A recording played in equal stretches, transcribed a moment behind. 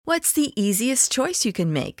What's the easiest choice you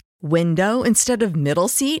can make? Window instead of middle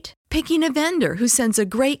seat? Picking a vendor who sends a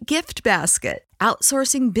great gift basket?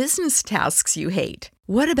 Outsourcing business tasks you hate?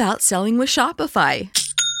 What about selling with Shopify?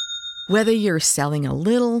 Whether you're selling a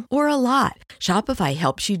little or a lot, Shopify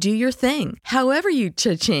helps you do your thing, however you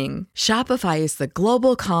cha-ching. Shopify is the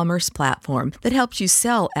global commerce platform that helps you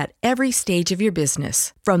sell at every stage of your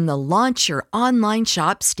business. From the launch your online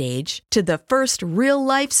shop stage to the first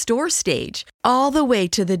real-life store stage, all the way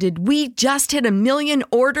to the did we just hit a million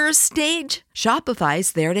orders stage.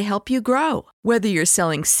 Shopify's there to help you grow. Whether you're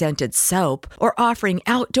selling scented soap or offering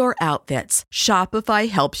outdoor outfits, Shopify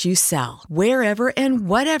helps you sell. Wherever and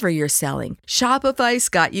whatever you're selling, Shopify's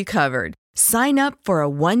got you covered. Sign up for a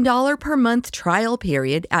 $1 per month trial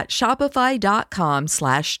period at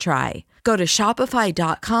shopify.com/try. Go to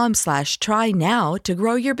shopify.com/try now to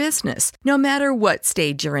grow your business, no matter what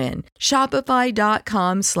stage you're in.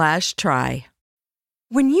 Shopify.com/try.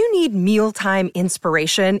 When you need mealtime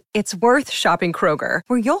inspiration, it's worth shopping Kroger,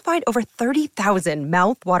 where you'll find over 30,000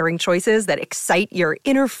 mouth-watering choices that excite your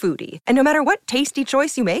inner foodie. And no matter what tasty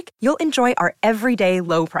choice you make, you'll enjoy our everyday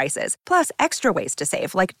low prices, plus extra ways to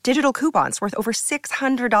save, like digital coupons worth over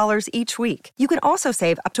 $600 each week. You can also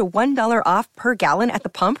save up to $1 off per gallon at the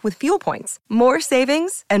pump with fuel points. More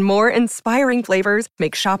savings and more inspiring flavors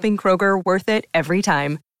make shopping Kroger worth it every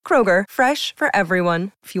time. Kroger, fresh for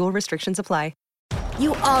everyone. Fuel restrictions apply.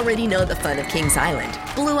 You already know the fun of Kings Island.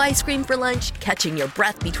 Blue ice cream for lunch, catching your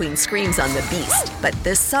breath between screams on the Beast. But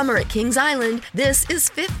this summer at Kings Island, this is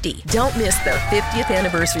 50. Don't miss their 50th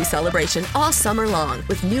anniversary celebration all summer long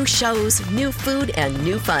with new shows, new food, and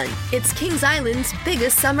new fun. It's Kings Island's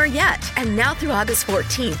biggest summer yet. And now through August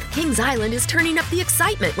 14th, Kings Island is turning up the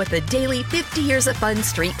excitement with a daily 50 Years of Fun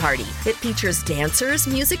street party. It features dancers,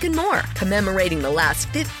 music, and more, commemorating the last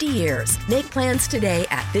 50 years. Make plans today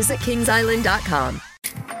at visitkingsisland.com.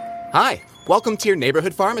 Hi, welcome to your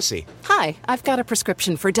neighborhood pharmacy. Hi, I've got a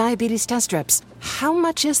prescription for diabetes test strips. How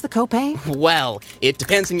much is the copay? Well, it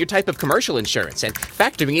depends on your type of commercial insurance and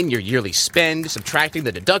factoring in your yearly spend, subtracting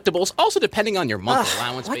the deductibles, also depending on your monthly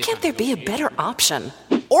allowance. Why can't there be a better option?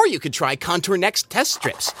 Or you could try Contour Next test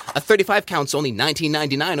strips. A 35 count's only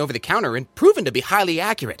 $19.99 over the counter and proven to be highly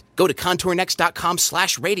accurate. Go to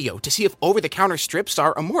contournext.com/radio to see if over-the-counter strips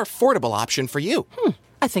are a more affordable option for you.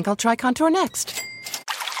 I think I'll try Contour Next.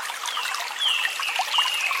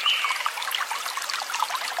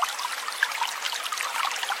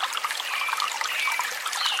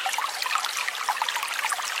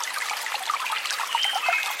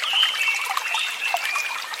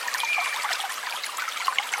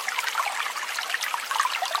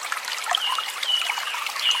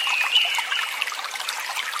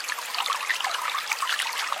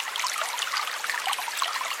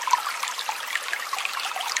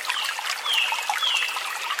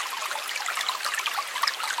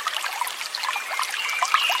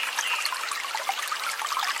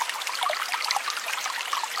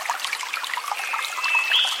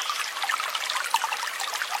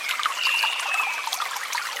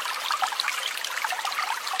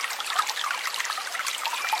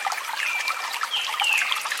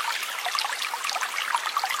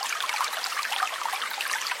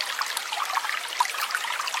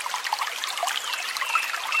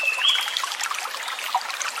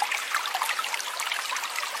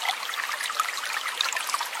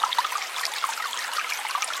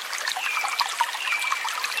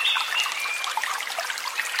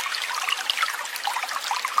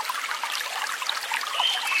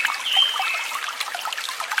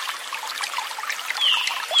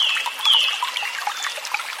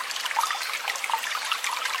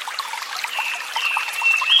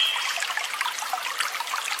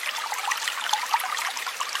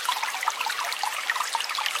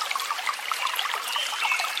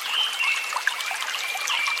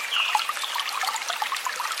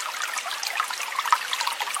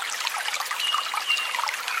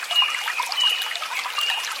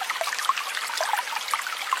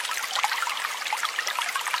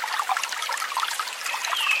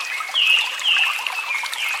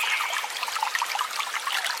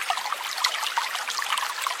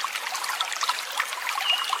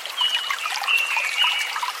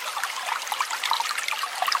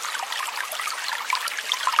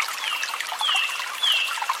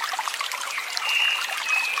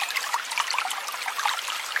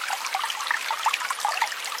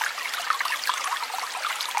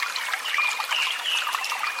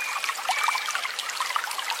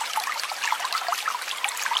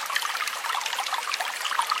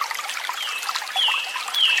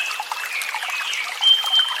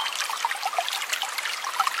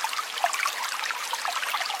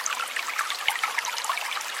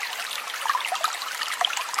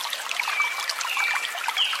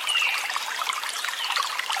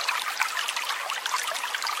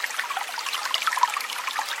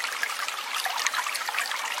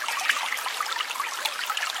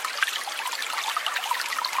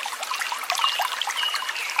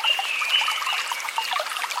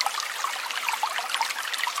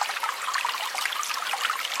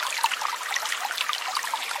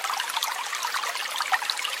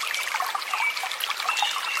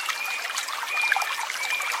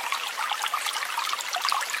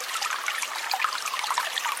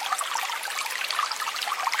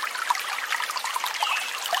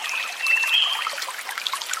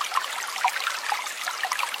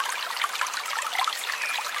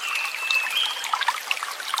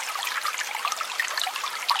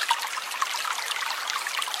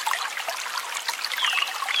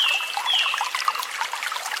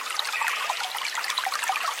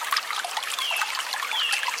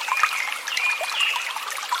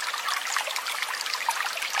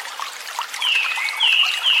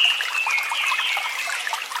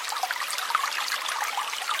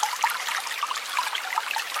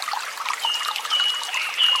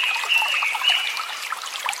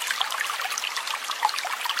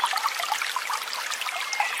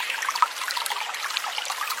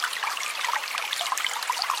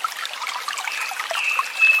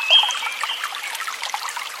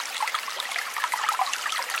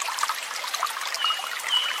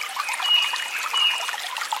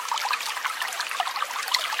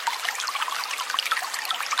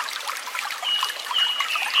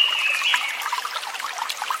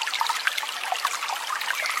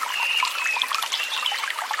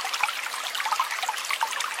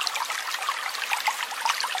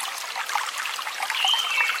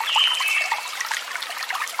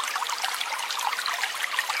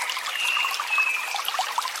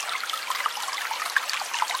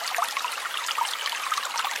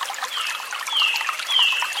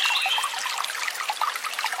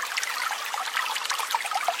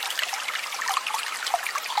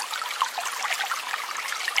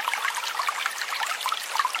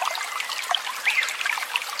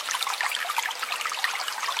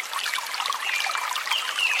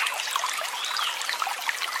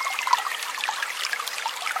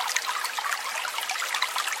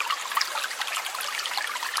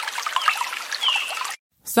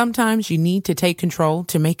 Sometimes you need to take control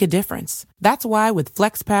to make a difference. That's why with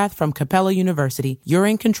FlexPath from Capella University, you're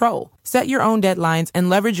in control. Set your own deadlines and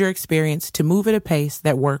leverage your experience to move at a pace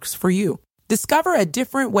that works for you. Discover a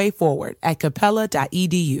different way forward at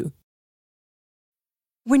capella.edu.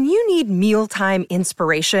 When you need mealtime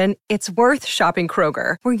inspiration, it's worth shopping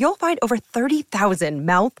Kroger, where you'll find over 30,000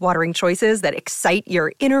 mouth-watering choices that excite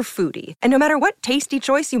your inner foodie. And no matter what tasty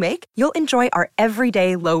choice you make, you'll enjoy our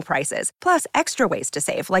everyday low prices, plus extra ways to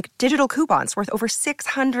save, like digital coupons worth over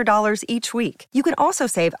 $600 each week. You can also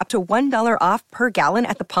save up to $1 off per gallon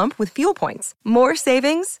at the pump with fuel points. More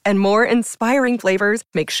savings and more inspiring flavors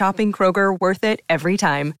make shopping Kroger worth it every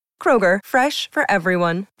time. Kroger, fresh for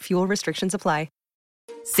everyone. Fuel restrictions apply.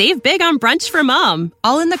 Save big on brunch for mom,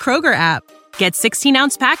 all in the Kroger app. Get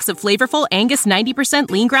 16-ounce packs of flavorful Angus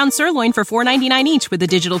 90% lean ground sirloin for $4.99 each with a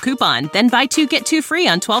digital coupon. Then buy 2, get 2 free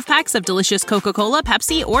on 12 packs of delicious Coca-Cola,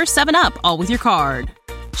 Pepsi, or 7-Up, all with your card.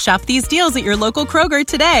 Shop these deals at your local Kroger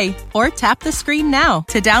today, or tap the screen now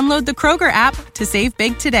to download the Kroger app to save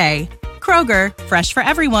big today. Kroger, fresh for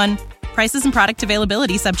everyone. Prices and product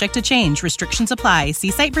availability subject to change. Restrictions apply.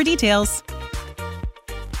 See site for details.